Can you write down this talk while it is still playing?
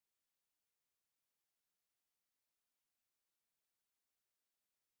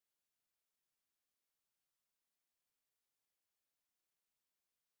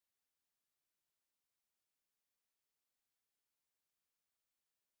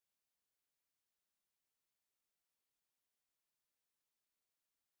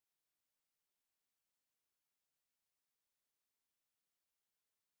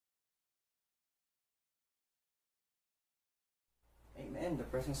Amen. The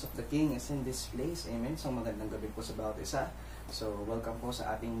presence of the King is in this place. Amen. So magandang gabi po sa bawat isa. So welcome po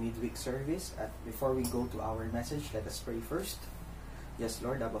sa ating midweek service. At before we go to our message, let us pray first. Yes,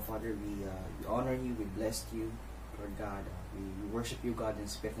 Lord, Abba Father, we honor you, we bless you, Lord God. We worship you, God,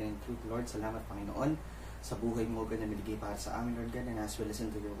 in spirit and in truth. Lord, salamat, Panginoon, sa buhay mo, God, na binigay para sa amin, Lord God. And as we listen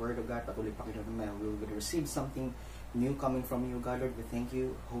to your word, O God, patuloy, Panginoon, we will receive something new coming from you, God. Lord, we thank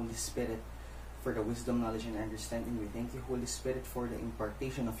you, Holy Spirit, for the wisdom, knowledge, and understanding. We thank you, Holy Spirit, for the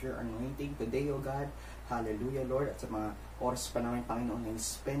impartation of your anointing today, O God. Hallelujah, Lord. At sa mga oras pa namin, Panginoon, na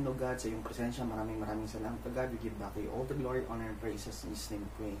spend, O God, sa iyong presensya, maraming salamat, O God. We give back to you all the glory, honor, and praises. In His name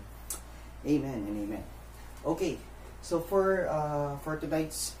we pray. Amen and amen. Okay, so for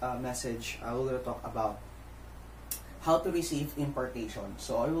tonight's message, I will talk about how to receive impartation.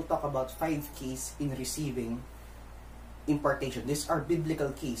 So I will talk about 5 keys in receiving impartation. These are biblical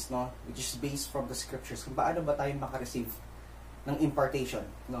keys, no, which is based from the scriptures. Kung paano ba tayo makareceive ng impartation,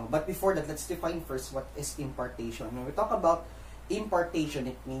 no? But before that, let's define first what is impartation. When we talk about impartation,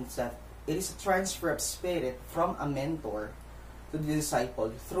 it means that it is a transfer of spirit from a mentor to the disciple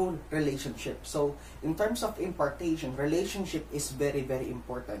through relationship. So, in terms of impartation, relationship is very, very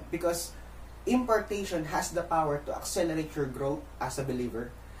important because impartation has the power to accelerate your growth as a believer.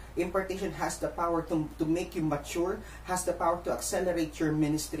 Impartation has the power to make you mature, has the power to accelerate your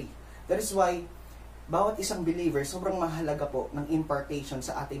ministry. That is why, bawat isang believer, sobrang mahalaga po ng impartation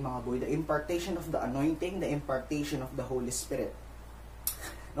sa ating mga buhay. The impartation of the anointing, the impartation of the Holy Spirit.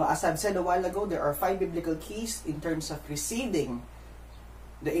 Now, as I've said a while ago, there are 5 biblical keys in terms of receiving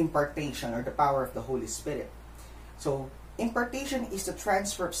the impartation or the power of the Holy Spirit. So, impartation is the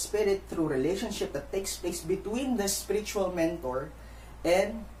transfer of spirit through relationship that takes place between the spiritual mentor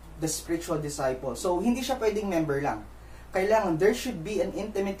and the spiritual disciple. So, hindi siya pwedeng member lang. Kailangan, there should be an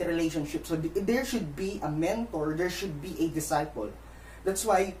intimate relationship. So, there should be a mentor, there should be a disciple. That's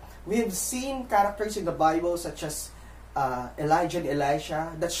why we have seen characters in the Bible such as Elijah and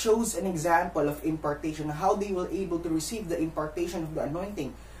Elisha that shows an example of impartation, how they were able to receive the impartation of the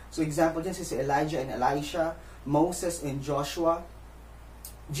anointing. So, example dyan si Elijah and Elisha, Moses and Joshua,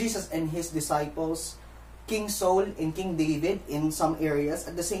 Jesus and his disciples, King Saul and King David in some areas,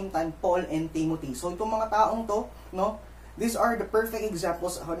 at the same time Paul and Timothy. So itong mga taong to, no, these are the perfect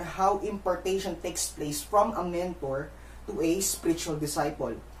examples on how impartation takes place from a mentor to a spiritual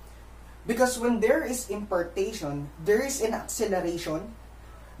disciple. Because when there is impartation, there is an acceleration.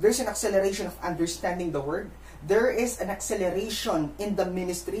 There's an acceleration of understanding the word. There is an acceleration in the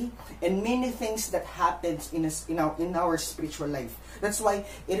ministry and many things that happens in our spiritual life. That's why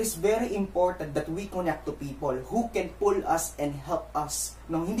it is very important that we connect to people who can pull us and help us.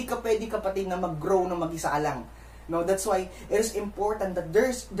 No, hindi ka pwede, kapatid, na mag-grow na mag-isa lang. No, that's why it is important that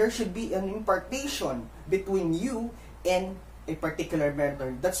there should be an impartation between you and a particular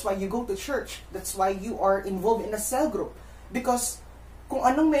mentor. That's why you go to church. That's why you are involved in a cell group. Because kung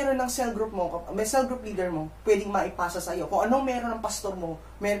anong meron ng cell group mo, may cell group leader mo, pwedeng maipasa sa iyo. Kung anong meron ng pastor mo,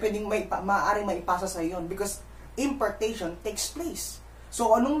 pwedeng maaaring maipasa sa iyo. Because impartation takes place.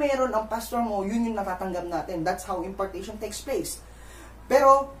 So, anong meron ang pastor mo, yun yung natatanggap natin. That's how impartation takes place.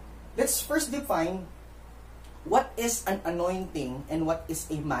 Pero, let's first define what is an anointing and what is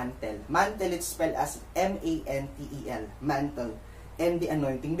a mantle. Mantle, it's spelled as M-A-N-T-E-L. Mantle. And the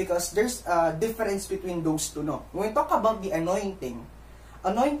anointing. Because there's a difference between those two, no? When we talk about the anointing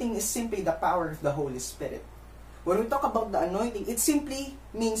is simply the power of the Holy Spirit. When we talk about the anointing, it simply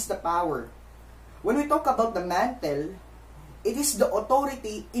means the power. When we talk about the mantle, it is the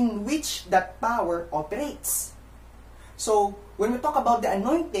authority in which that power operates. So, when we talk about the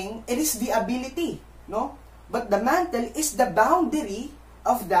anointing, it is the ability, no? But the mantle is the boundary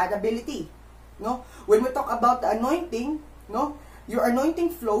of that ability, no? When we talk about the anointing, no? Your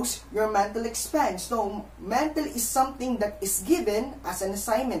anointing flows, your mantle expands. So, mantle is something that is given as an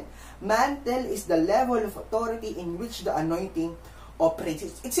assignment. Mantle is the level of authority in which the anointing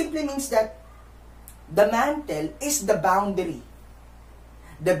operates. It simply means that the mantle is the boundary.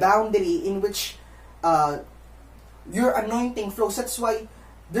 The boundary in which your anointing flows. That's why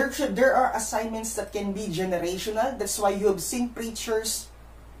there are assignments that can be generational. That's why you have seen preachers,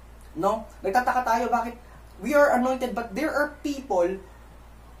 no? Nagtataka tayo, bakit we are anointed, but there are people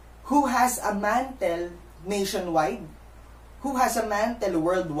who has a mantle nationwide, who has a mantle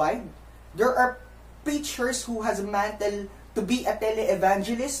worldwide. There are preachers who has a mantle to be a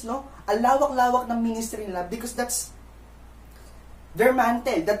tele-evangelist, no? Ang lawak-lawak ng ministry nila because that's their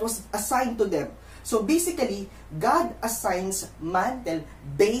mantle that was assigned to them. So basically, God assigns mantle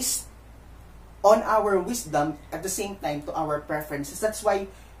based on our wisdom, at the same time to our preferences. That's why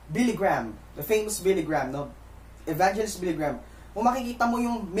Billy Graham, the famous Billy Graham, no, evangelist Billy Graham, kung makikita mo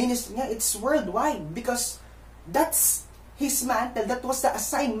yung ministry niya, it's worldwide because that's his mantle. That was the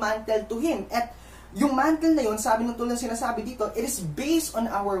assigned mantle to him. At yung mantle na yun, sabi ng tulad sinasabi dito, it is based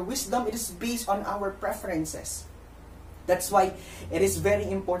on our wisdom, it is based on our preferences. That's why it is very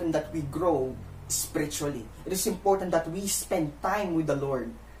important that we grow spiritually. It is important that we spend time with the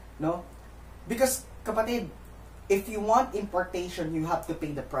Lord. No? Because, kapatid, if you want impartation, you have to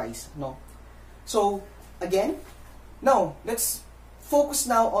pay the price. No? So, again, now, let's focus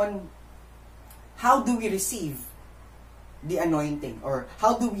now on how do we receive the anointing, or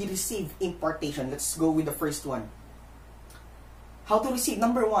how do we receive impartation. Let's go with the first one. How to receive.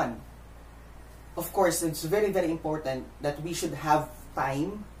 Number one, of course, it's very, very important that we should have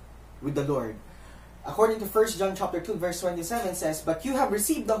time with the Lord. According to 1 John chapter 2, verse 27 says, "But you have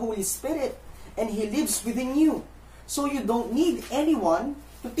received the Holy Spirit, and He lives within you. So you don't need anyone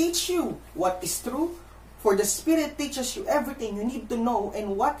to teach you what is true, for the Spirit teaches you everything you need to know,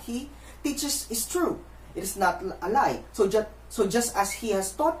 and what He teaches is true. It is not a lie. So just as He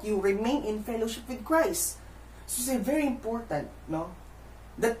has taught you, remain in fellowship with Christ." So it's very important, no?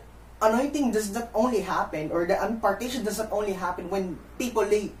 That anointing does not only happen, or the impartation does not only happen when people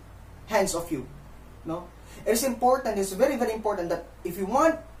lay hands of you, no? It is important, it's very, very important that if you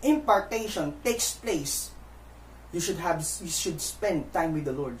want impartation takes place, you should spend time with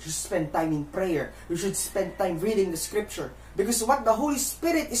the Lord. You should spend time in prayer. You should spend time reading the Scripture. Because what the Holy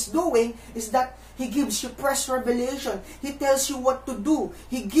Spirit is doing is that He gives you fresh revelation. He tells you what to do.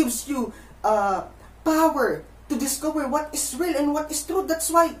 He gives you power to discover what is real and what is true. That's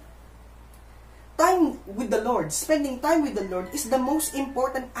why time with the Lord, spending time with the Lord, is the most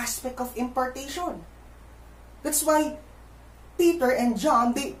important aspect of impartation. That's why Peter and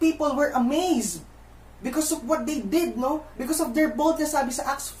John, people were amazed because of what they did, no? Because of their boldness, sabi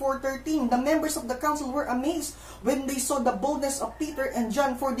sa Acts 4:13, the members of the council were amazed when they saw the boldness of Peter and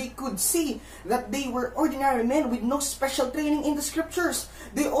John, for they could see that they were ordinary men with no special training in the Scriptures.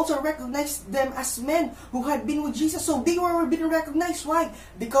 They also recognized them as men who had been with Jesus. So they were being recognized. Why?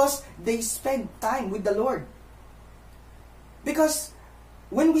 Because they spent time with the Lord. Because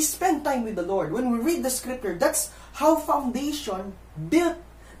when we spend time with the Lord, when we read the Scripture, that's how foundation built.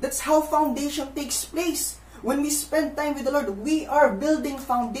 That's how foundation takes place. When we spend time with the Lord, we are building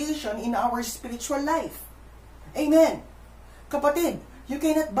foundation in our spiritual life. Amen. Kapatid, you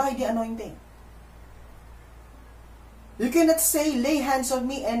cannot buy the anointing. You cannot say, lay hands on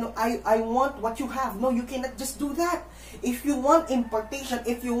me and I want what you have. No, you cannot just do that. If you want impartation,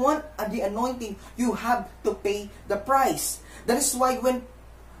 if you want the anointing, you have to pay the price. That is why when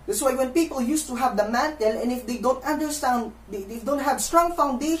people used to have the mantle, and if they don't understand, they don't have strong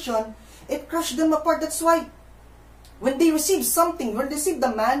foundation, it crushed them apart. That's why when they receive something, when they receive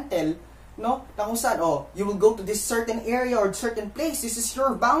the mantle, no, na kung saan, you will go to this certain area or certain place, this is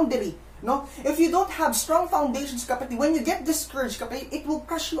your boundary, no? If you don't have strong foundations, kapatid, when you get discouraged, kapatid, it will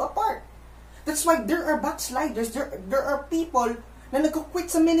crush you apart. That's why there are backsliders, there are people na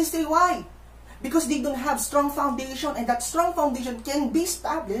nagko-quit sa ministry. Why? Because they don't have strong foundation, and that strong foundation can be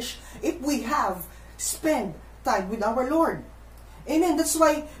established if we have spent time with our Lord. Amen. That's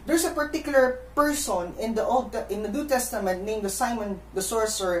why there's a particular person in the New Testament named Simon the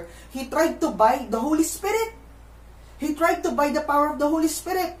sorcerer. He tried to buy the Holy Spirit. He tried to buy the power of the Holy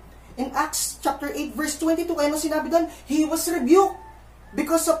Spirit. In Acts chapter 8 verse 22, ano sinabi doon? He was rebuked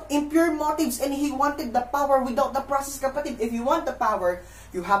because of impure motives, and he wanted the power without the process. Kapatid, if you want the power,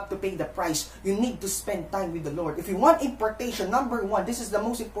 you have to pay the price. You need to spend time with the Lord. If you want impartation, number one, this is the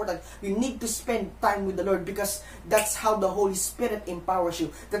most important, you need to spend time with the Lord, because that's how the Holy Spirit empowers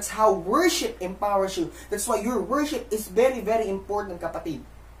you. That's how worship empowers you. That's why your worship is very, very important, kapatid.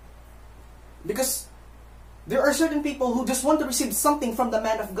 Because there are certain people who just want to receive something from the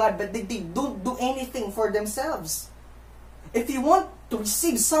man of God, but they don't do anything for themselves. If you want to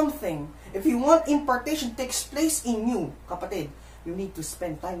receive something, if you want impartation takes place in you, kapatid, you need to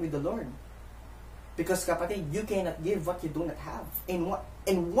spend time with the Lord. Because, kapatid, you cannot give what you do not have.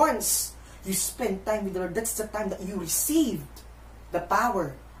 And once you spend time with the Lord, that's the time that you received the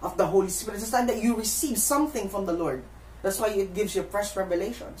power of the Holy Spirit. It's the time that you receive something from the Lord. That's why it gives you fresh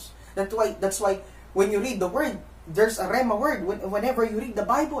revelations. That's why when you read the Word, there's a rhema word whenever you read the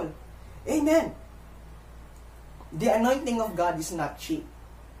Bible. Amen. The anointing of God is not cheap.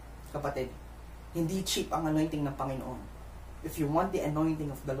 Kapatid, hindi cheap ang anointing ng Panginoon. If you want the anointing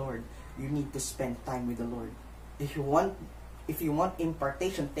of the Lord, you need to spend time with the Lord. If you want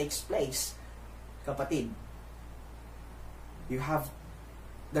impartation takes place, kapatid, you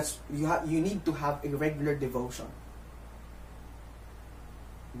need to have a regular devotion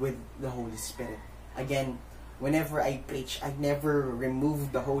with the Holy Spirit. Again, whenever I preach, I never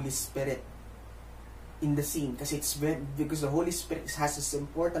remove the Holy Spirit in the scene because the Holy Spirit has this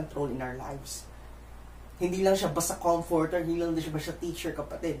important role in our lives. Hindi lang siya basta comforter, hindi lang siya basta teacher,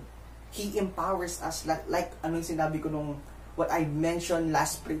 kapatid. He empowers us like ano yung sinabi ko nung what I mentioned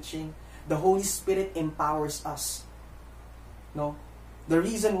last preaching. The Holy Spirit empowers us. No? The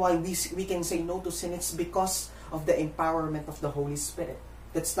reason why we can say no to sin is because of the empowerment of the Holy Spirit.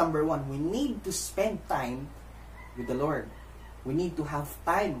 That's number one. We need to spend time with the Lord. We need to have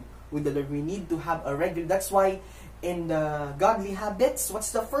time with the Lord. We need to have a regular. That's why in the godly habits,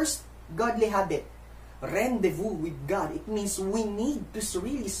 what's the first godly habit? Rendezvous with God. It means we need to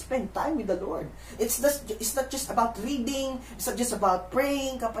really spend time with the Lord. It's not just about reading. It's not just about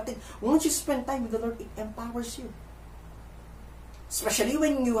praying, kapatid. Once you spend time with the Lord, it empowers you. Especially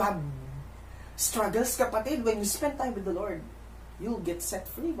when you have struggles, kapatid. When you spend time with the Lord, you'll get set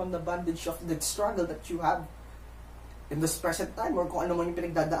free from the bondage of the struggle that you have in this present time or kung ano man yung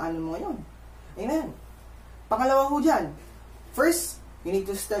pinagdadaanan mo ngayon. Amen. Pangalawa ho dyan. First, you need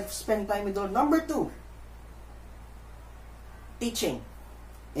to spend time with the Lord. Number 2, teaching.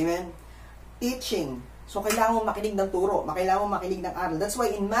 Amen? Teaching. So, kailangan mo makinig ng turo. Kailangan mo makinig ng aral. That's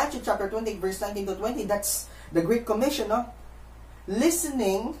why in Matthew chapter 20, verse 19 to 20, that's the Great Commission, no?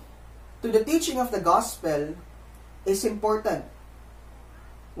 Listening to the teaching of the gospel is important.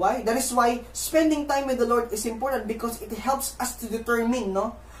 Why? That is why spending time with the Lord is important because it helps us to determine,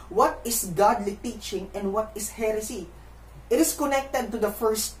 no? What is godly teaching and what is heresy. It is connected to the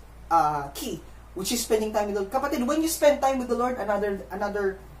first key, which is spending time with the Lord. Kapatid, when you spend time with the Lord,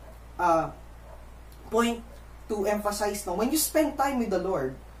 another point to emphasize now, when you spend time with the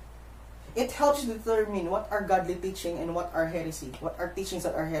Lord, it helps you determine what are godly teaching and what are heresy. What are teachings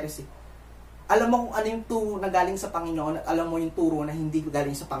that are heresy. Alam mo kung ano yung turo na galing sa Panginoon at alam mo yung turo na hindi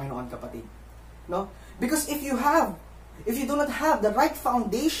galing sa Panginoon, kapatid. No? Because if you do not have the right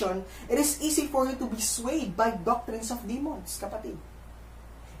foundation, it is easy for you to be swayed by doctrines of demons, kapatid.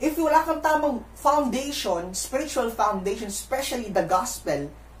 If wala kang tamang foundation, spiritual foundation, especially the gospel,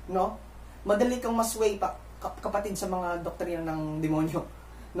 no? Madali kang masway kapatid sa mga doktrina ng demonyo,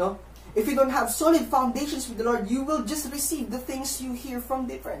 no? If you don't have solid foundations with the Lord, you will just receive the things you hear from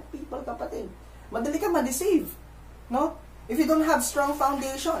different people, kapatid. Madali kang ma-deceive, no? If you don't have strong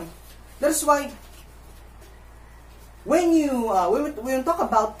foundation. That's why when we talk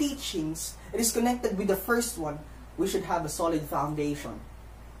about teachings, it is connected with the first one. We should have a solid foundation.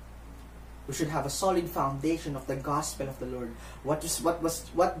 We should have a solid foundation of the gospel of the Lord. What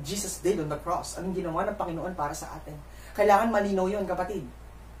Jesus did on the cross. Anong ginawa ng Panginoon para sa atin? Kailangan malinaw yun, kapatid.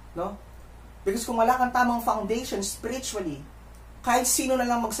 No? Because kung wala kang tamang foundation spiritually, kahit sino na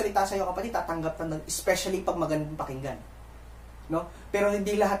lang magsalita sa iyo, kapatid, tatanggap ka, especially pag magandang pakinggan. No? Pero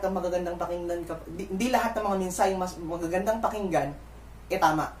hindi lahat ng magagandang pakinggan, hindi lahat ng mga mensaheng magagandang pakinggan,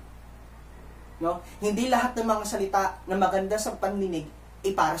 tama. No? Hindi lahat ng mga salita na maganda sa pandinig,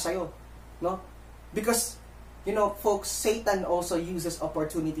 para sa iyo. No? Because, folks, Satan also uses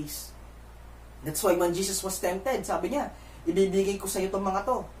opportunities. That's why when Jesus was tempted, sabi niya, ibibigay ko sa iyo itong mga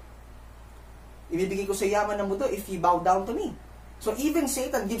to. Ibibigay ko sa yaman ng mundo if you bow down to me. So even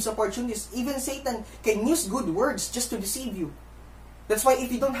Satan gives opportunities. Even Satan can use good words just to deceive you. That's why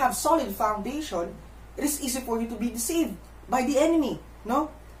if you don't have solid foundation, it is easy for you to be deceived by the enemy.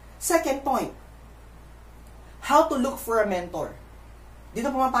 No? Second point, how to look for a mentor.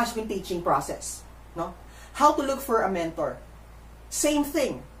 Dito pumapasok yung teaching process. No? How to look for a mentor. Same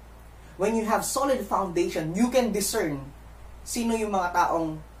thing. When you have solid foundation, you can discern sino yung mga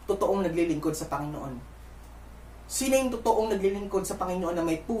taong totoong naglilingkod sa Panginoon. Sino yung totoong naglilingkod sa Panginoon na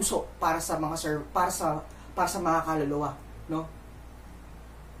may puso para sa mga kaluluwa, no?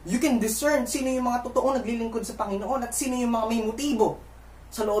 You can discern sino yung mga totoong naglilingkod sa Panginoon at sino yung mga may motibo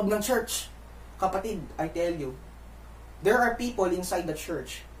sa loob ng church. Kapatid, I tell you, there are people inside the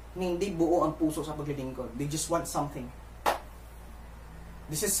church na hindi buo ang puso sa paglilingkod. They just want something.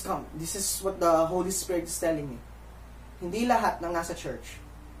 This is what the Holy Spirit is telling me. Hindi lahat ng nasa church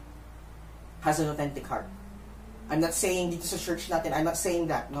has an authentic heart. I'm not saying dito sa church natin, I'm not saying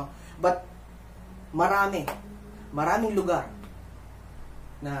that, no? But maraming lugar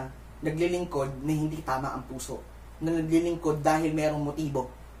na naglilingkod na hindi tama ang puso. Na naglilingkod dahil merong motibo.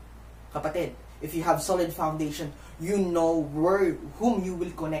 Kapatid, if you have solid foundation, you know whom you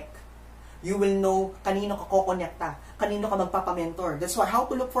will connect. You will know kanino ka kokonekta, kanino ka magpapamentor. That's why, how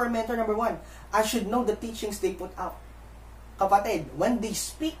to look for a mentor, number 1, I should know the teachings they put out. Kapatid, when they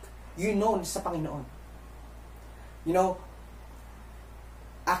speak, you know sa Panginoon.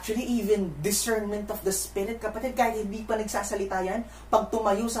 Actually, even discernment of the Spirit, kapatid, kahit hindi pa nagsasalita yan, pag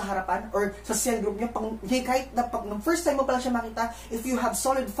tumayo sa harapan, or sa cell group niya, kahit na pag nung first time mo pala siya makita, if you have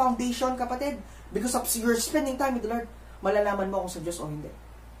solid foundation, kapatid, because of you're spending time with the Lord, malalaman mo kung sa Diyos o hindi.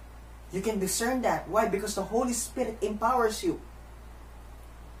 You can discern that. Why? Because the Holy Spirit empowers you.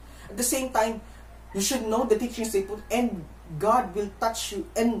 At the same time, you should know the teachings they put, and God will touch you.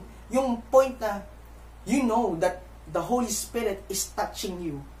 And yung point na, you know that the Holy Spirit is touching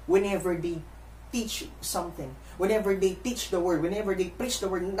you whenever they teach something. Whenever they teach the Word, whenever they preach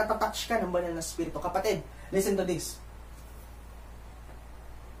the Word, natatouch ka ng banal na Espiritu. Kapatid, listen to this.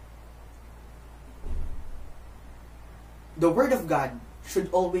 The Word of God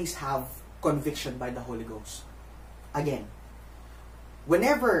should always have conviction by the Holy Ghost. Again,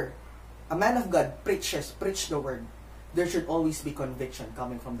 whenever a man of God preach the Word, there should always be conviction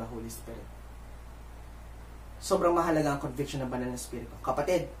coming from the Holy Spirit. Sobrang mahalaga ang conviction ng banal na Espiritu.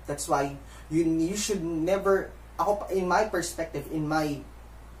 Kapatid, that's why you should never, ako, in my perspective, in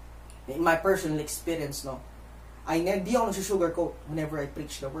my personal experience, no, di ako nagsusugarcoat whenever I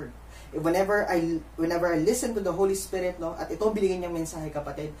preach the Word. Whenever I listen to the Holy Spirit, no, at itong binigyan niyang mensahe,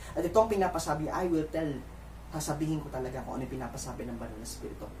 kapatid, at itong pinapasabi, I will tell, sasabihin ko talaga kung ano yung pinapasabi ng banal na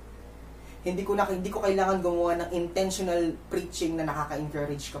Espiritu. Hindi ko kailangan gumawa ng intentional preaching na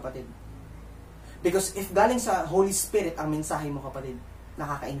nakaka-encourage, kapatid. Because if galing sa Holy Spirit ang mensahe mo, kapatid,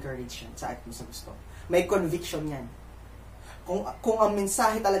 nakaka-encourage yan sa atin sa gusto. May conviction yan. Kung ang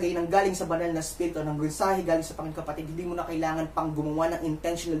mensahe talaga yun ang galing sa banal na Espiritu, ang mensahe galing sa Panginoon, kapatid, hindi mo na kailangan pang gumawa ng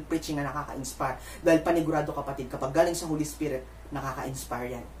intentional preaching na nakaka-inspire. Dahil panigurado, kapatid, kapag galing sa Holy Spirit,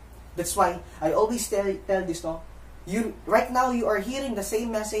 nakaka-inspire yan. That's why I always tell this, no? Right now, you are hearing the same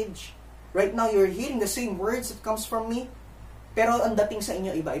message. Right now, you're hearing the same words that comes from me. Pero ang dating sa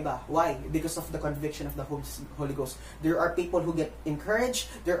inyo, iba-iba. Why? Because of the conviction of the Holy Ghost. There are people who get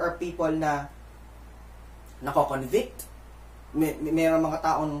encouraged. There are people na nako-convict. Mayroong mga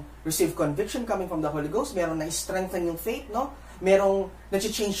taong receive conviction coming from the Holy Ghost. Meron na strengthen yung faith, no? Merong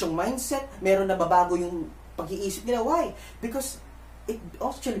na-change yung mindset. Meron na babago yung pag-iisip nila. Why? Because it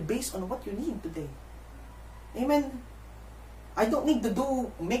actually based on what you need today. Amen? I don't need to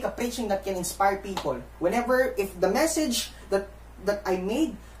make a preaching that can inspire people. If the message that I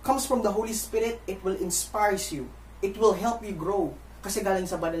made comes from the Holy Spirit, it will inspire you. It will help you grow. Kasi galing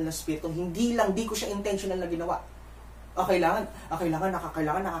sa banal na Espiritu. Hindi ko siya intentional na ginawa. Kailangan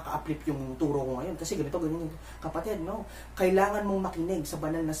nakaka-uplift yung turo ko ngayon. Kasi ganito. Kapatid, no? Kailangan mong makinig sa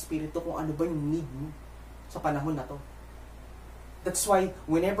banal na Espiritu kung ano ba yung need mo sa panahon na to. That's why,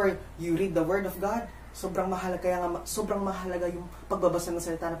 whenever you read the Word of God, sobrang mahalaga yung pagbabasa ng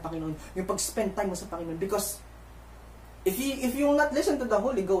salita ng Panginoon, yung pag-spend time mo sa Panginoon. Because, if you not listen to the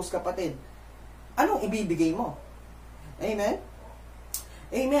Holy Ghost, kapatid, anong ibibigay mo? Amen?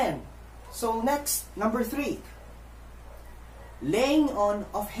 Amen. So, next, number 3. Laying on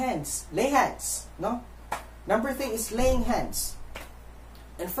of hands. Lay hands. No? Number 3 is laying hands.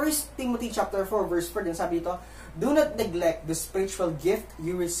 In 1 Timothy chapter 4, verse 4, din sabi dito, do not neglect the spiritual gift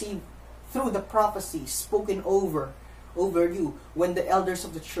you receive through the prophecy spoken over you when the elders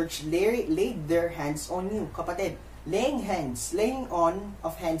of the church laid their hands on you. Kapatid, laying on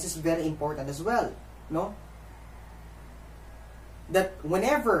of hands is very important as well. No? That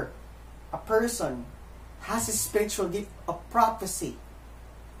whenever a person has a spiritual gift of prophecy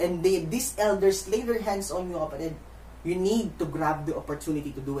and these elders lay their hands on you, kapatid, you need to grab the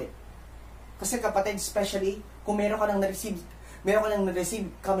opportunity to do it. Kasi kapatid, especially kung meron ka nang na-receive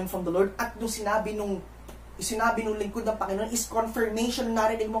coming from the Lord, at nung sinabi nung lingkod ng Panginoon is confirmation na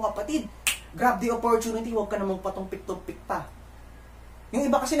narinig mo, kapatid. Grab the opportunity, huwag ka namang patumpik-tumpik pa. Yung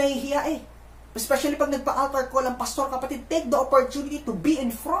iba kasi nahihiya eh. Especially pag nagpa-altar call ang pastor, kapatid, take the opportunity to be in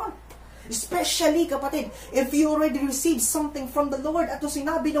front. Especially, kapatid, if you already received something from the Lord at nung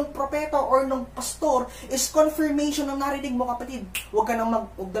sinabi ng propeta or ng pastor is confirmation na narinig mo, kapatid, huwag ka nang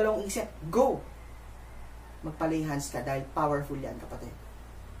magdalawang isip. Go! Magpa-lay hands ka dahil powerful yan, kapatid.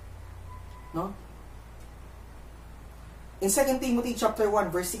 No? In 2 Timothy chapter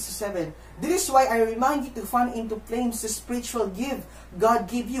 1, verse 6 to 7, this is why I remind you to fan into flames the spiritual gift God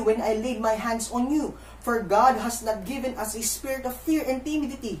gave you when I laid my hands on you. For God has not given us a spirit of fear and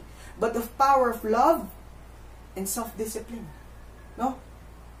timidity, but of power, of love, and self-discipline. No?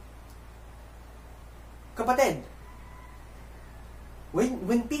 Kapatid,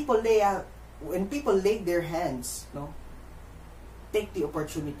 when people lay their hands, no, take the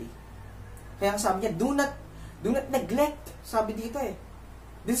opportunity. Kaya ang sabi niya, do not neglect. Sabi dito eh.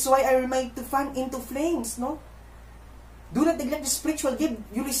 This is why I remind to fan into flames, no? Do not neglect the spiritual gift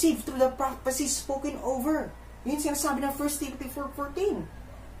you receive through the prophecy spoken over. Yun sinasabi ng 1 Timothy 4:14.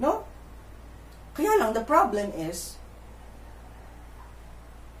 No? Kaya lang, the problem is,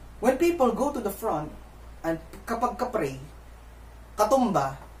 when people go to the front, and kapag ka-pray,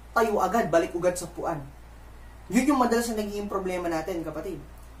 katumba, tayo agad, balik ugad sa puan. Yun yung madalas na nagiging problema natin, kapatid.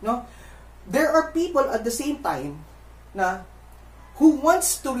 No? There are people at the same time na who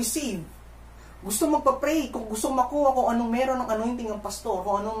wants to receive, gusto magpa-pray, kung gusto makuha kung anong meron ng anointing ng pastor,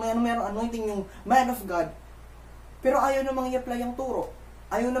 kung anong meron anointing yung man of God, pero ayaw namang i-apply ang turo.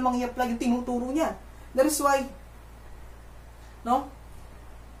 Ayaw namang i-apply yung tinuturo niya. That is why, no?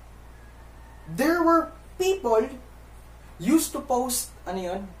 There were people used to post,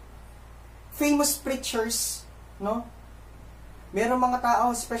 famous preachers, no? Meron mga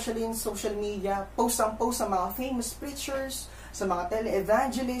tao, especially in social media, post sa mga famous preachers, sa mga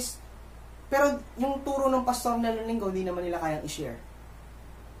tele-evangelists, pero yung turo ng pastor na linggo, hindi naman nila kayang i-share.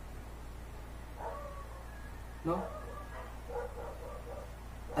 No?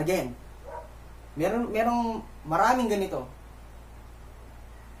 Again, merong maraming ganito.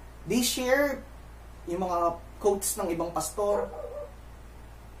 They share yung mga quotes ng ibang pastor,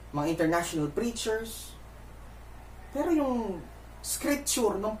 mga international preachers, pero yung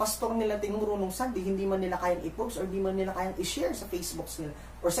scripture ng pastor nila tinuro nung Sunday, hindi man nila kayang i-post or hindi man nila kayang i-share sa Facebook nila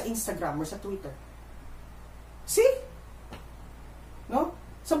or sa Instagram or sa Twitter. See? No?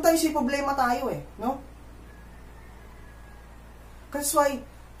 Sometimes may problema tayo no? That's why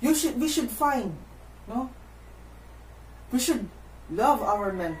we should find, no? We should love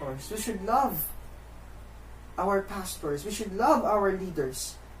our mentors. We should love our pastors. We should love our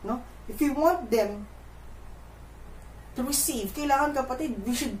leaders, no? If we want them to receive, kailangan, kapatid,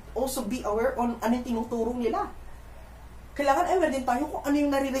 we should also be aware on ano yung tinuturo nila. Kailangan aware din tayo kung ano yung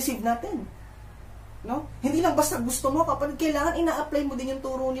nare-receive natin. No? Hindi lang basta gusto mo, kapatid, kailangan ina-apply mo din yung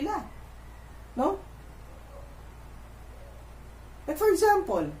turo nila. No? Like for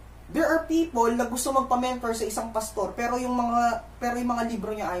example, there are people na gusto magpa-mentor sa isang pastor, pero yung mga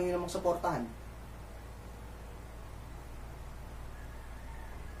libro niya ayaw namang suportahan.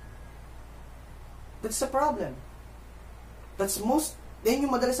 That's the problem. Yan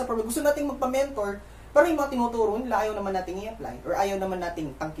yung madalas na problem. Gusto nating magpa-mentor, pero yung mga tinuturo nila, ayaw naman nating i-apply, or ayaw naman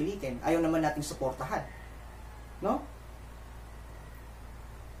nating tangkilikin, ayaw naman nating suportahan. No?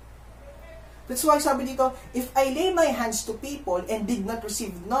 That's why sabi dito, if I lay my hands to people and did not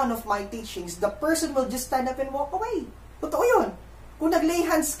receive none of my teachings, the person will just stand up and walk away. Totoo yun. Kung nag-lay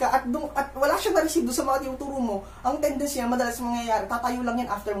hands ka at wala siyang na-receive doon sa mga tinuturo mo, ang tendency niya, madalas mangyayari, tatayo lang yan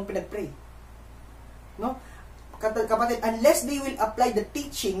after mong pinag-pray. No? Kapatid, unless they will apply the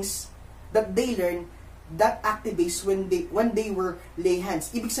teachings that they learn, that activates when they were lay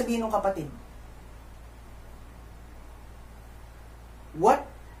hands. Ibig sabihin ng kapatid,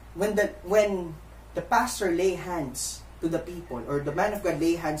 when the pastor lay hands to the people, or the man of God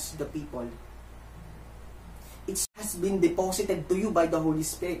lay hands to the people, it has been deposited to you by the Holy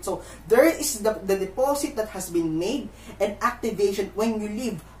Spirit. So, there is the deposit that has been made and activation when you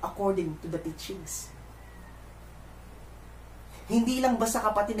live according to the teachings. Hindi lang basta,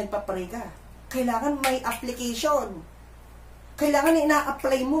 kapatid, nagpapray ka. Kailangan may application. Kailangan na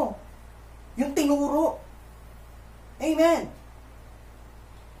ina-apply mo yung tinuro. Amen.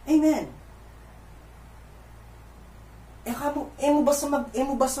 Amen. Mo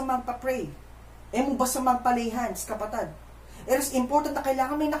ba sa magpa-pray? Mo ba sa magpa-lay hands, kapatid? It is important na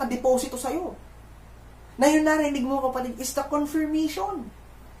kailangan may nakadeposito sa'yo. Na yung narinig mo, kapatid, is the confirmation.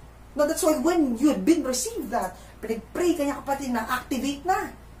 No, that's why when you had been received that, pinag-pray ka niya, kapatid, na activate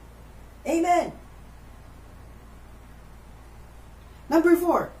na. Amen. Number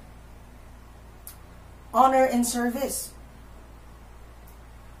 4, honor and service.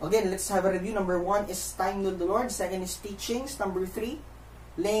 Again, let's have a review. Number 1 is time with the Lord. 2 is teachings. Number 3,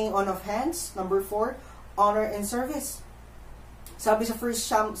 laying on of hands. Number 4, honor and service. Sabi sa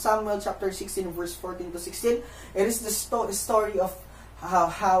 1 Samuel chapter 16, verse 14 to 16, it is the story of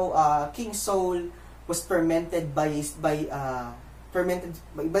how King Saul was tormented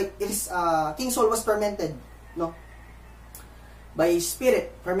King Saul was tormented, no, by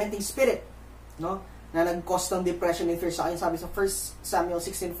fermenting spirit, no, na nag-cause ng depression and fear sa kanya. Sabi sa 1 Samuel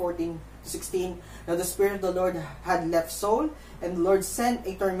 16:14 to 16, now the Spirit of the Lord had left Saul, and the Lord sent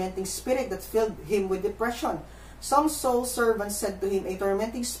a tormenting spirit that filled him with depression. Some Saul's servants said to him, a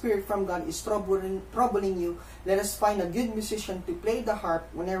tormenting spirit from God is troubling you. Let us find a good musician to play the harp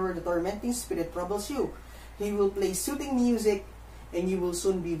whenever the tormenting spirit troubles you. He will play soothing music, and you will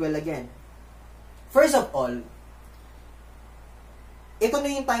soon be well again. First of all, ito na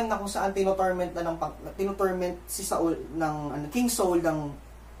yung time na kung saan tinotorment si Saul King Saul ng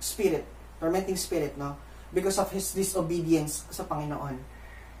spirit, tormenting spirit, no? Because of his disobedience sa Panginoon.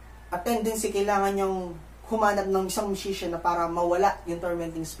 a tendency, kailangan niyang humanap ng isang musician na para mawala yung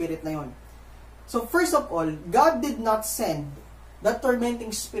tormenting spirit na yon. So first of all, God did not send that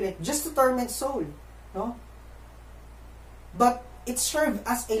tormenting spirit just to torment Saul, no? But it served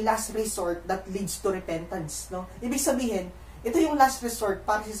as a last resort that leads to repentance, no? Ibig sabihin, ito yung last resort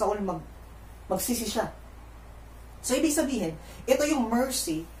para si Saul magsisi siya. So ibig sabihin, ito yung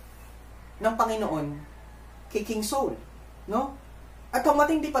mercy ng Panginoon kay King Saul, no? At ang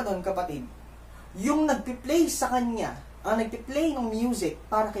matindi pa doon, kapatid, yung nagpi-play sa kanya, ang nagpi-play ng music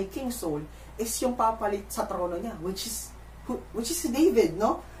para kay King Saul is yung papalit sa trono niya, which is David,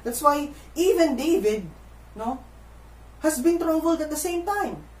 no? That's why even David, no, has been troubled at the same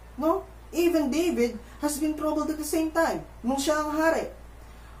time, no? Even David has been troubled at the same time nung siya ang hari.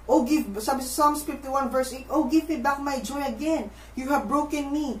 Oh, sabi sa Psalms 51 verse 8, oh, give me back my joy again. You have broken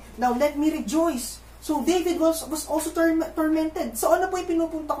me. Now let me rejoice. So David was also tormented. So ano po yung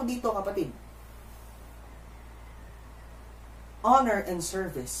pinupunta ko dito, kapatid? Honor and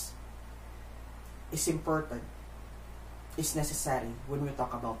service is important, is necessary when we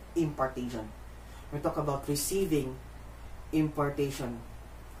talk about impartation. We talk about receiving impartation.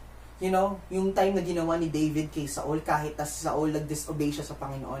 You know, yung time na ginawa ni David kay Saul, kahit na si Saul nag-disobey siya sa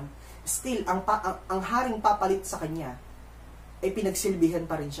Panginoon, still, ang haring papalit sa kanya, ay pinagsilbihan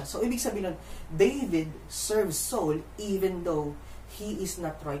pa rin siya. So, ibig sabihin nun, David serves Saul even though he is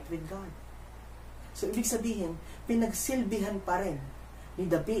not right with God. So, ibig sabihin, pinagsilbihan pa rin ni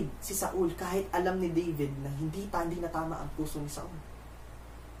David si Saul kahit alam ni David na hindi na tama ang puso ni Saul.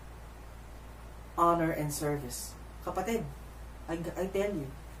 Honor and service. Kapatid, I tell you,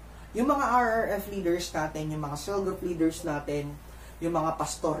 yung mga RRF leaders natin, yung mga cell group leaders natin, yung mga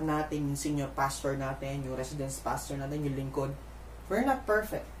pastor natin, yung senior pastor natin, yung residence pastor natin, yung lingkod, we're not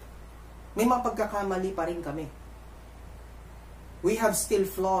perfect. May mga pagkakamali pa rin kami. We have still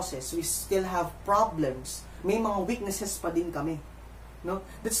flaws, we still have problems. May mga weaknesses pa din kami. No?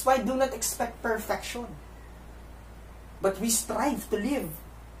 That's why do not expect perfection. But we strive to live.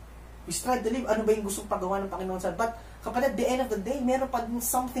 We strive to live. Ano ba yung gustong pagawa ng Panginoon sa? But kapatid, at the end of the day, meron pa din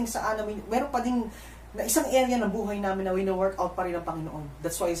something sa amin, meron pa din na isang area ng buhay namin na wino-work out pa rin ng Panginoon.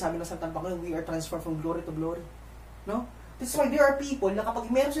 That's why sabi ng Santang Panginoon, we are transformed from glory to glory. No? That's why there are people na kapag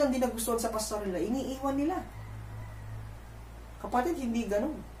meron silang din nagustuhan sa pastor nila, iniiwan nila. Kapatid, hindi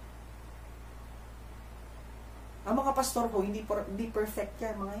ganun. Ang mga pastor ko, hindi perfect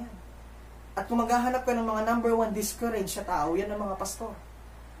yan, mga yan. At kung maghahanap ka ng mga number one discouraged sa tao, yan ang mga pastor.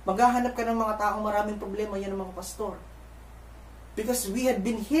 Maghahanap ka ng mga taong maraming problema, yan ang mga pastor. Because we had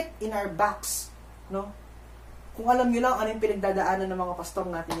been hit in our backs, no? Kung alam nyo lang ano yung pinagdadaanan ng mga pastor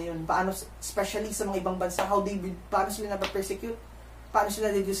natin ngayon, paano, especially sa mga ibang bansa, paano sila napapersecute, paano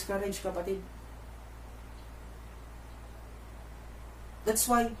sila discourage, kapatid. That's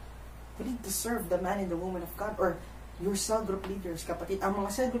why we need to serve the man and the woman of God, or your cell group leaders, kapatid. Ang mga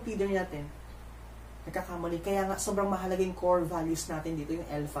cell group leader natin, nagkakamali. Kaya nga, sobrang mahalaga yung core values natin dito, yung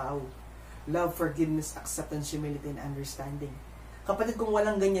LFAO. Love, forgiveness, acceptance, humility, and understanding. Kapatid, kung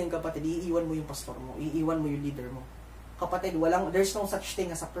walang ganyan, kapatid, iiwan mo yung pastor mo, iiwan mo yung leader mo. Kapatid, there's no such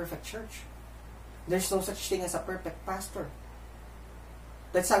thing as a perfect church. There's no such thing as a perfect pastor.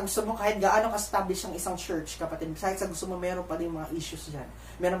 Dahil sa gusto mo, kahit gaano ka-establish ang isang church, kapatid, kahit sa gusto mo, meron pa din mga issues dyan.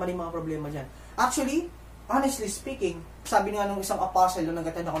 Meron pa din mga problema dyan. Actually, honestly speaking, sabi nga nung isang apostle, nung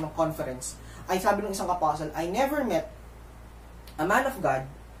nag-attend ako ng conference, ay sabi nung isang apostle, I never met a man of God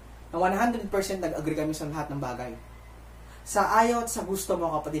na 100% nag-agree kami sa lahat ng bagay. Sa ayaw at sa gusto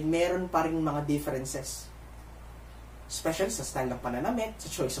mo, kapatid, meron pa rin mga differences. Especially sa style ng pananamit, sa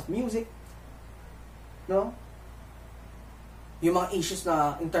choice of music. No? Yung mga issues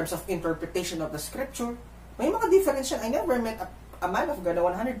na in terms of interpretation of the scripture, may mga difference yan. I never met a man of God na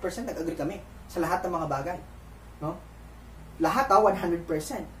 100% nag-agree kami sa lahat ng mga bagay. No? Lahat 100%.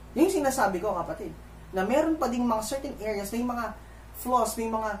 Yung sinasabi ko, kapatid, na meron pa ding mga certain areas, may mga flaws, may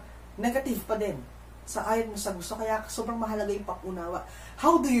mga negative pa din sa ayon mo sa gusto. Kaya sobrang mahalaga yung pag-unawa.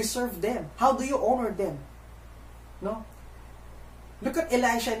 How do you serve them? How do you honor them? No? Look at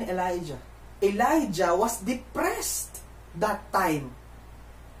Elisha and Elijah. Elijah was depressed that time.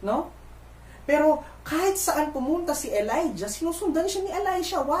 No? Pero kahit saan pumunta si Elijah, sinusundan siya ni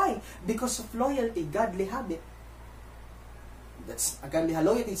Elisha. Why? Because of loyalty, godly habit. That's a godly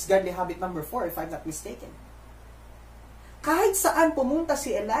loyalty. It's godly habit number 4, if I'm not mistaken. Kahit saan pumunta si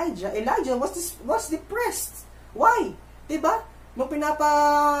Elijah was depressed. Why? Diba? Nung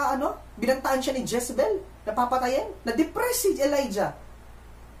binantaan siya ni Jezebel, napapatayin, na-depressed si Elijah.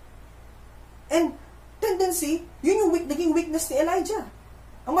 And tendency, yun yung naging weakness ni Elijah.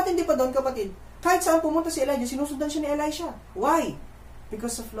 Ang matindi pa doon, kapatid, kahit saan pumunta si Elijah, sinusundan siya ni Elisha. Why?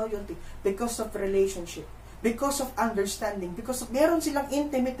 Because of loyalty. Because of relationship. Because of understanding. Because of meron silang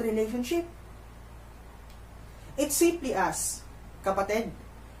intimate relationship. It's simply as, kapatid,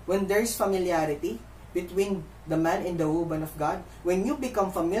 when there's familiarity between the man and the woman of God, when you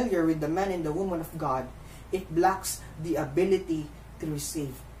become familiar with the man and the woman of God, it blocks the ability to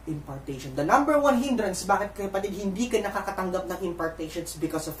receive impartation. The number one hindrance, bakit kapatid hindi ka nakakatanggap ng impartations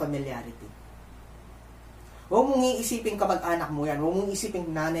because of familiarity. Huwag mong iisipin kamag-anak mo yan. Huwag mong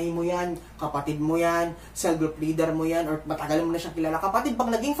isipin nanay mo yan, kapatid mo yan, cell group leader mo yan, or matagal mo na siyang kilala. Kapatid, pag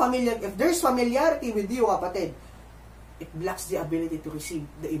naging familiar, if there's familiarity with you, kapatid, it blocks the ability to receive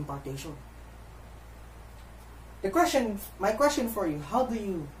the impartation. My question for you, how do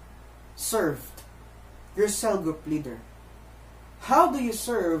you serve your cell group leader? How do you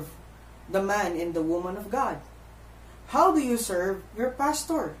serve the man and the woman of God? How do you serve your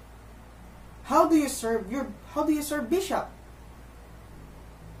pastor? How do you serve bishop?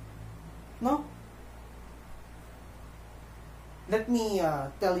 No? Let me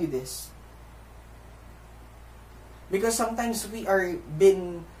tell you this. Because sometimes we are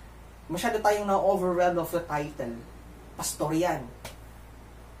masyado tayong na-overwhelmed of the title. Pastor yan.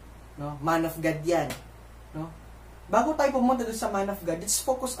 No? Man of God yan. No? Bago tayo pumunta doon sa man of God, let's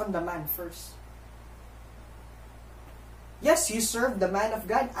focus on the man first. Yes, you serve the man of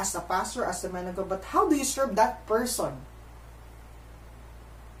God as a pastor, as a man of God, but how do you serve that person?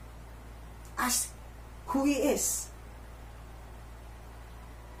 As who he is.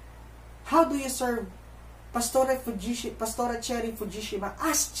 How do you serve Pastora Cherry Fujishima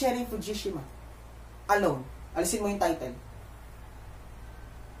as Cherry Fujishima? Alone. Alisin mo yung title.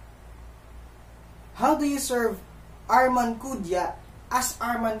 How do you serve Arman Kudya as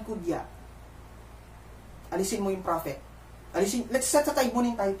Arman Kudya? Alisin mo yung prophet. Let's set aside mo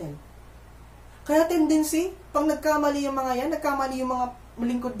yung title. Kaya tendency, pag nagkamali yung mga yan, nagkamali yung mga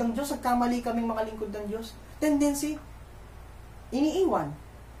lingkod ng Diyos, nagkamali kaming mga lingkod ng Diyos, tendency, iniiwan.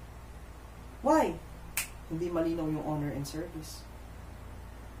 Why? Hindi malinaw yung honor and service.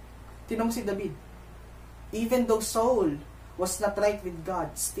 Tinong si David, even though Saul was not right with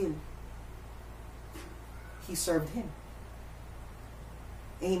God, still, he served him.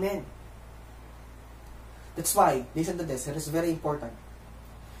 Amen. That's why, listen to this, it is very important.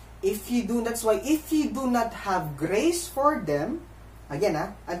 If you do not have grace for them, again,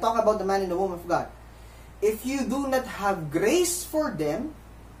 I'm talking about the man and the woman of God. If you do not have grace for them,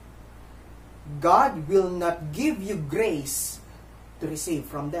 God will not give you grace to receive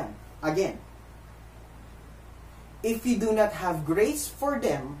from them. Again, if you do not have grace for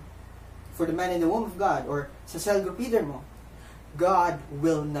them, for the man and the woman of God, or sa cell group leader mo, God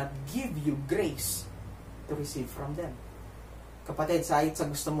will not give you grace to receive from them. Kapatid, kahit sa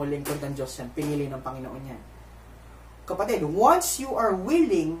gusto mo lingkod ng Diyos yan, pinili ng Panginoon yan. Kapatid, once you are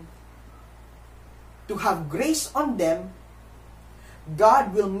willing to have grace on them,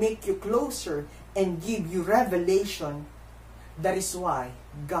 God will make you closer and give you revelation. That is why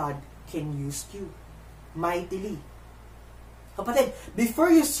God can use you mightily. Kapatid, before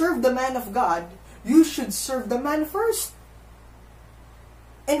you serve the man of God, you should serve the man first.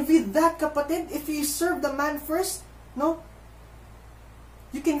 And with that, kapatid, if you serve the man first, no,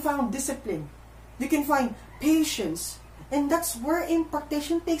 you can find discipline. You can find patience. And that's where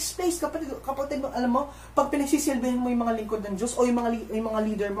impartation takes place. Kapatid, alam mo, pag pinagsisilbihan mo yung mga lingkod ng Diyos o yung mga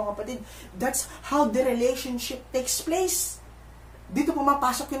leader mo, kapatid, that's how the relationship takes place. Dito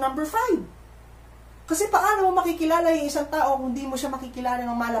pumapasok yung number 5. Kasi paano mo makikilala yung isang tao kung di mo siya makikilala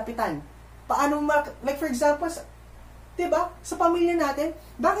ng malapitan? Paano mo, like for example, diba? Sa pamilya natin,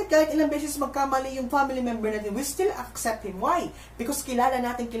 bakit kahit ilang beses magkamali yung family member natin, we still accept him? Why? Because kilala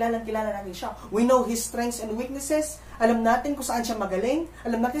natin siya. We know his strengths and weaknesses. Alam natin kung saan siya magaling.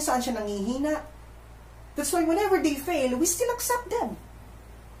 Alam natin saan siya nangihina. That's why whenever they fail, we still accept them.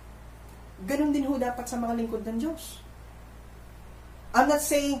 Ganun din ho dapat sa mga lingkod ng Diyos. I'm not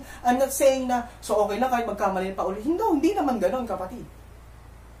saying na, so okay lang kahit magkamali pa ulit. Hindi naman ganun, kapatid.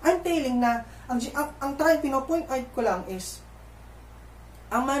 I'm telling na, ang trying pinopoint out ko lang is,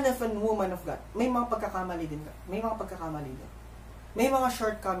 ang man of and woman of God, may mga pagkakamali din. May mga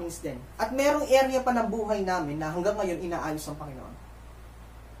shortcomings din. At merong area pa ng buhay namin na hanggang ngayon inaayos ng Panginoon.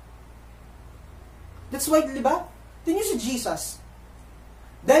 That's why, di ba? Tingnan si Jesus.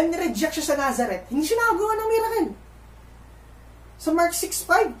 Dahil nireject siya sa Nazareth, hindi siya nakagawa ng miracle. Sa Mark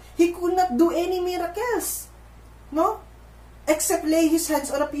 6:5, he could not do any miracles. No? Except lay his hands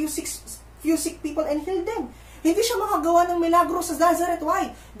on a few sick people and heal them. Hindi siya makagawa ng milagro sa Nazareth.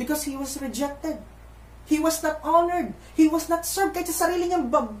 Why? Because he was rejected. He was not honored. He was not served kahit sa sarili niyang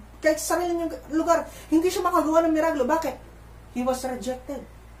lugar. Hindi siya makagawa ng milagro. Bakit? He was rejected.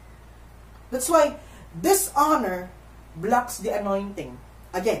 That's why dishonor blocks the anointing.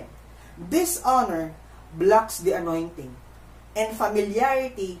 Again, dishonor blocks the anointing. And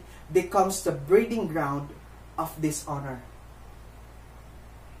familiarity becomes the breeding ground of dishonor.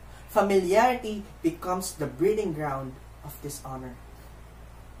 Familiarity becomes the breeding ground of dishonor.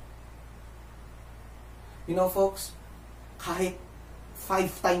 You know, folks, kahit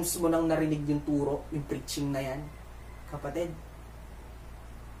 5 times mo nang narinig yung turo, yung preaching na yan, kapatid,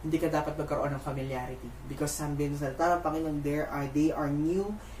 hindi ka dapat magkaroon ng familiarity. Because sabi ng salita ng Panginoon, they are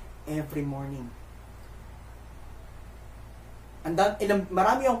new every morning.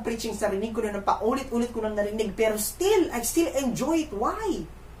 Marami yung preaching sa narinig ko na paulit-ulit ko nang narinig, pero I still enjoy it. Why?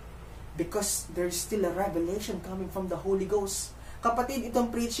 Because there's still a revelation coming from the Holy Ghost. Kapatid, itong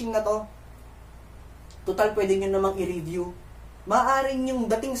preaching na to, total pwede nyo namang i-review. Maaring yung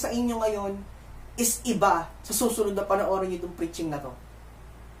dating sa inyo ngayon is iba sa susunod na panoorin nyo itong preaching na to.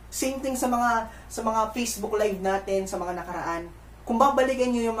 Same thing sa mga Facebook live natin, sa mga nakaraan. Kung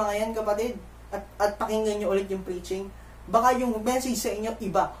babalikan nyo yung mga yan, kapatid, at pakinggan nyo ulit yung preaching, baka yung message sa inyo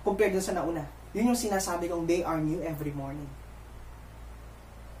iba compared sa nauna. Yun yung sinasabi kong they are new every morning.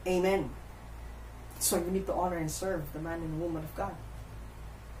 Amen. So we need to honor and serve the man and woman of God.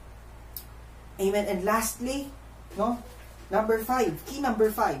 Amen. And lastly, number 5, key number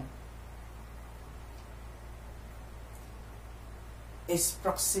 5 is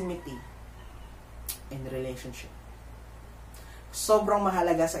proximity in relationship. Sobrang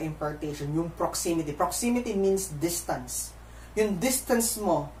mahalaga sa impartation yung proximity. Proximity means distance. Yung distance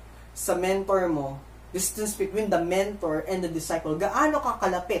mo sa mentor mo, distance between the mentor and the disciple, gaano ka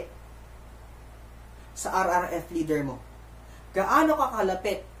kalapit sa RRF leader mo? Gaano ka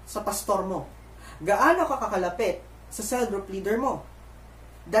kalapit sa pastor mo? Gaano ka kalapit sa cell group leader mo?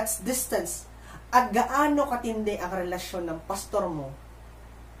 That's distance. At gaano katindi ang relasyon ng pastor mo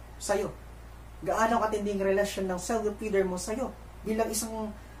sa'yo? Gaano katindi ang relasyon ng cell group leader mo sa'yo bilang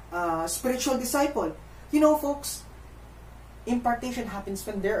isang spiritual disciple? You know, folks, impartation happens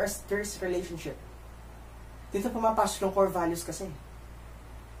when there's relationship. Dito pumapasok yung core values kasi.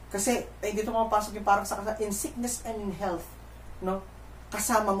 Kasi, dito pumapasok yung parang in sickness and in health,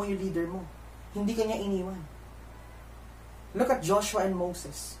 kasama mo yung leader mo. Hindi ka niya iniwan. Look at Joshua and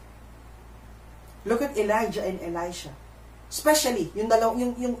Moses. Look at Elijah and Elisha. Especially, yung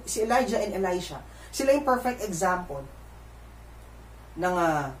si Elijah and Elisha. Sila yung perfect example ng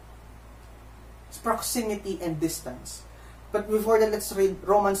proximity and distance. But before that, let's read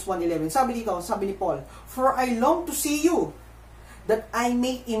Romans 1:11. Sabi ni Paul, "For I long to see you, that I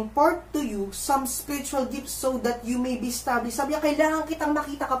may impart to you some spiritual gifts so that you may be established." Sabi niya, kailangan kitang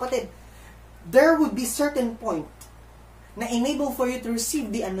makita, kapatid. There would be certain point na enable for you to receive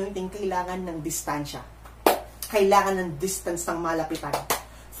the anointing, kailangan ng distansya. Kailangan ng distance ng malapitan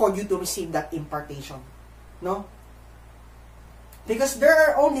for you to receive that impartation. No? Because there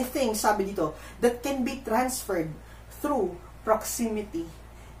are only things, sabi dito, that can be transferred through proximity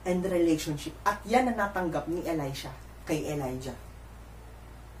and relationship. At yan na natanggap ni Elisha kay Elijah.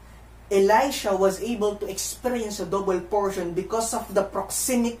 Elisha was able to experience a double portion because of the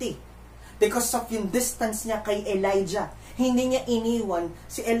proximity. Because of yung distance niya kay Elijah. Hindi niya iniwan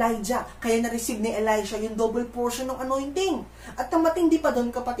si Elijah. Kaya na-receive ni Elisha yung double portion ng anointing. At ang matindi pa doon,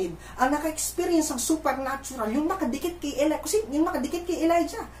 kapatid, ang naka-experience ng supernatural, yung nakadikit kay Elijah. Kasi yung nakadikit kay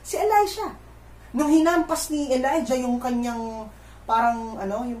Elijah, si Elisha. Nung hinampas ni Elijah yung kanyang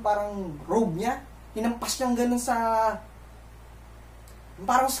yung parang robe niya, hinampas niyang ganun sa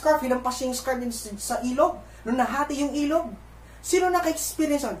parang scarf, hinampas niya yung scarf sa ilog. Nung nahati yung ilog, sino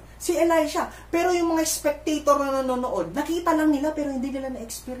naka-experience on? Si Elisha. Pero yung mga spectator na nanonood, nakita lang nila pero hindi nila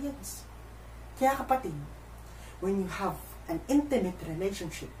na-experience. Kaya kapatid, when you have an intimate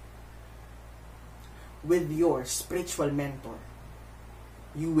relationship with your spiritual mentor,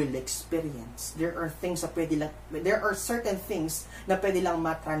 you will experience. There are certain things na pwede lang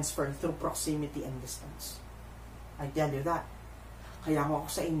ma-transfer through proximity and distance. I tell you that. Kaya ako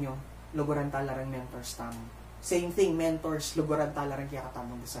sa inyo, luguran talarang mentors tamo. Same thing, mentors, luguran talarang kaya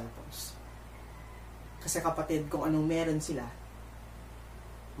katamang disciples. Kasi kapatid, kung anong meron sila,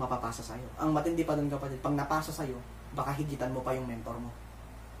 mapapasa sa'yo. Ang matindi pa doon, kapatid, pag napasa sa'yo, baka higitan mo pa yung mentor mo.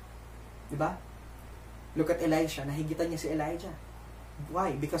 Diba? Look at Elisha, nahigitan niya si Elijah.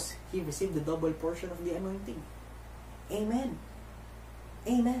 Why? Because he received the double portion of the anointing. Amen.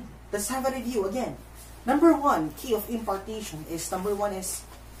 Amen. Let's have a review again. Number 1, key of impartation is,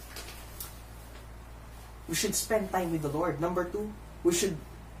 we should spend time with the Lord. Number 2, we should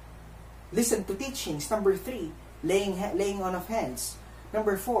listen to teachings. Number 3, laying on of hands.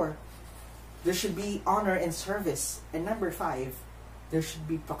 Number 4, There should be honor and service. And number 5, there should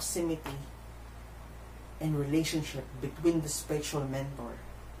be proximity and relationship between the spiritual mentor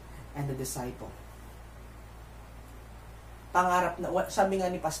and the disciple. Pangarap na, sabi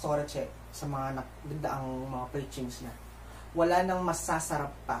nga ni Pastora Che sa mga nagdaang mga preachings niya, wala nang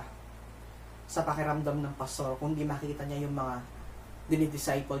masasarap pa sa pakiramdam ng pastor kung di makita niya yung mga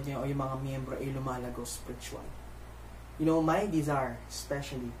dinidisciple niya o yung mga miyembro ay lumalago spiritual. You know, my desire,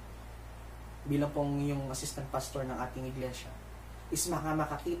 especially, bilang pong yung assistant pastor ng ating iglesia, is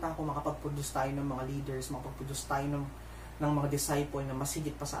makakita ko, makapag-produce tayo ng mga leaders, makapag-produce tayo ng mga disciple na mas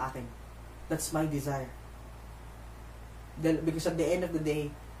higit pa sa akin. That's my desire. Because at the end of the day,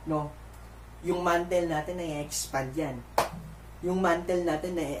 no, yung mantle natin na i-expand yan. Yung mantle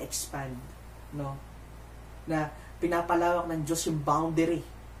natin na i-expand, no, na pinapalawak ng Diyos yung boundary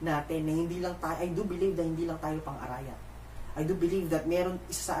natin na hindi lang tayo, I do believe na hindi lang tayo pang-araya. I do believe that meron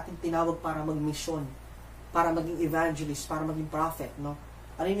isa sa ating tinawag para mag-mission, para maging evangelist, para maging prophet, no?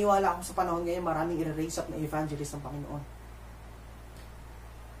 Naniniwala ako sa panahon ngayon, maraming i-raise up na evangelist ng Panginoon.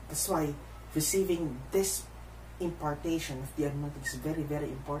 That's why receiving this impartation of the anointing is very, very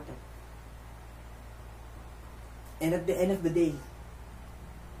important. And at the end of the day,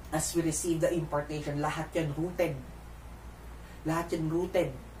 as we receive the impartation, lahat yan rooted. Lahat yan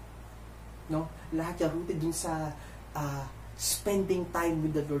rooted. No? Lahat yan rooted dun sa spending time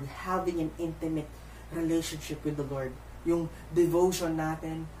with the Lord, having an intimate relationship with the Lord. Yung devotion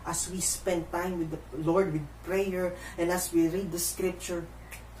natin, as we spend time with the Lord, with prayer, and as we read the scripture,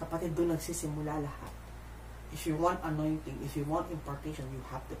 kapatid, doon nagsisimula lahat. If you want anointing, if you want impartation, you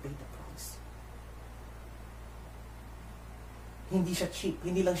have to pay the price. Hindi siya cheap,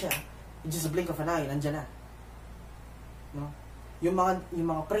 hindi lang siya, just a blink of an eye, nandyan na. No? Yung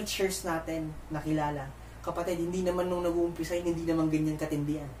mga preachers natin nakilala, kapatid, hindi naman nung nag-uumpisa, hindi naman ganyan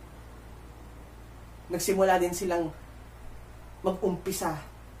katindihan. Nagsimula din silang mag-umpisa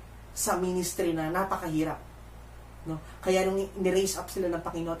sa ministry na napakahirap. No? Kaya nung ni-raise up sila ng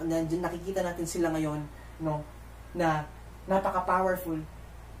Panginoon, at nandiyan nakikita natin sila ngayon, no, na napaka-powerful.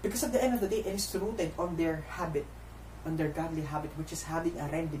 Because at the end of the day, it is rooted on their habit, on their godly habit, which is having a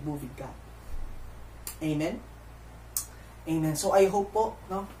rendezvous with God. Amen? Amen. So I hope po,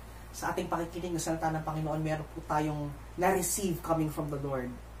 no, sa ating pakikinig ng salita ng Panginoon, meron po tayong na-receive coming from the Lord.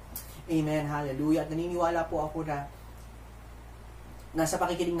 Amen. Hallelujah. At naniniwala po ako na nasa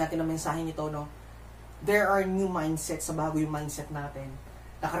pakikinig natin ng mensaheng ito, no, there are new mindsets sa bago yung mindset natin.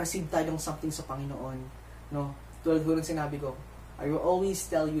 Naka-receive tayo ng something sa Panginoon. No? Tulad ko rin sinabi ko, I will always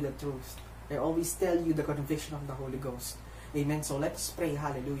tell you the truth. I always tell you the conviction of the Holy Ghost. Amen. So let's pray.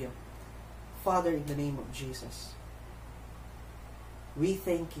 Hallelujah. Father, in the name of Jesus, we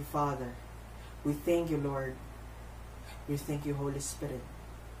thank you, Father. We thank you, Lord. We thank you, Holy Spirit.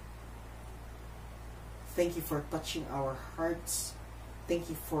 Thank you for touching our hearts. Thank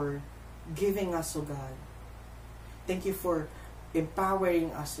you for giving us, O God. Thank you for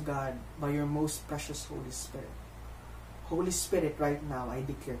empowering us, God, by your most precious Holy Spirit. Holy Spirit, right now, I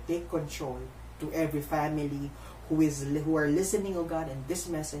declare, take control to every family who are listening, O God, and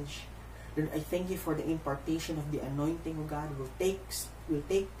this message. Lord, I thank you for the impartation of the anointing, O God, will take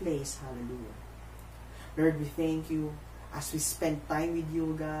place. Hallelujah. Lord, we thank you as we spend time with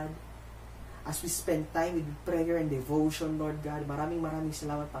you, O God, as we spend time with prayer and devotion, Lord God. Maraming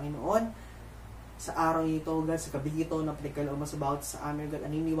salamat, Panginoon, sa araw nito, God, sa gabi ito na pinagkaloob sa bawat sa amin, God.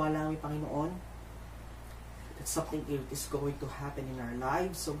 Naniniwala kami, Panginoon, that something is going to happen in our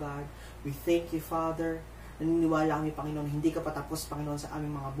lives. So, God, we thank you, Father. Naniniwala kami, Panginoon, hindi ka patapos, Panginoon, sa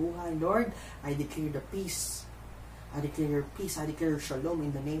aming mga buhay. Lord, I declare the peace. I declare your peace. I declare your shalom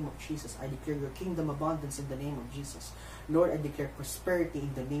in the name of Jesus. I declare your kingdom abundance in the name of Jesus. Lord, I declare prosperity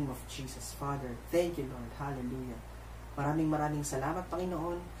in the name of Jesus. Father, thank you, Lord. Hallelujah. Maraming salamat,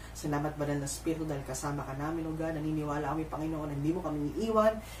 Panginoon. Salamat, Banal na Espiritu, dahil kasama ka namin, O God. Naniniwala kami, Panginoon, hindi mo kami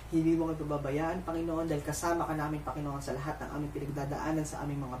iiwan, hindi mo kami pababayaan, Panginoon, dahil kasama ka namin, Panginoon, sa lahat ng aming pinagdadaanan sa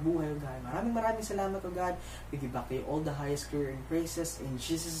aming mga buhay, O God. Maraming salamat, O God. We give back to you all the highest glory and praises. In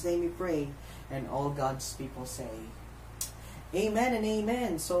Jesus' name we pray, and all God's people say, Amen and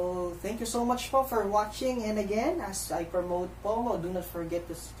amen. So, thank you so much po for watching. And again, as I promote po, do not forget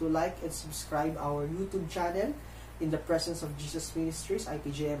to like and subscribe our YouTube channel, In the Presence of Jesus Ministries,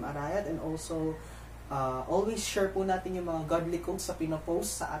 IPJM Arayat, and also always share po natin yung mga godly quotes sa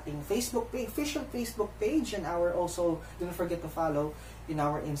pinopost sa ating Facebook page, official Facebook page, and also don't forget to follow in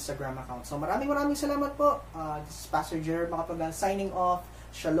our Instagram account. So maraming salamat po. This is Pastor Jerry Makapagal signing off.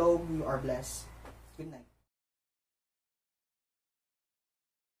 Shalom, you are blessed. Good night.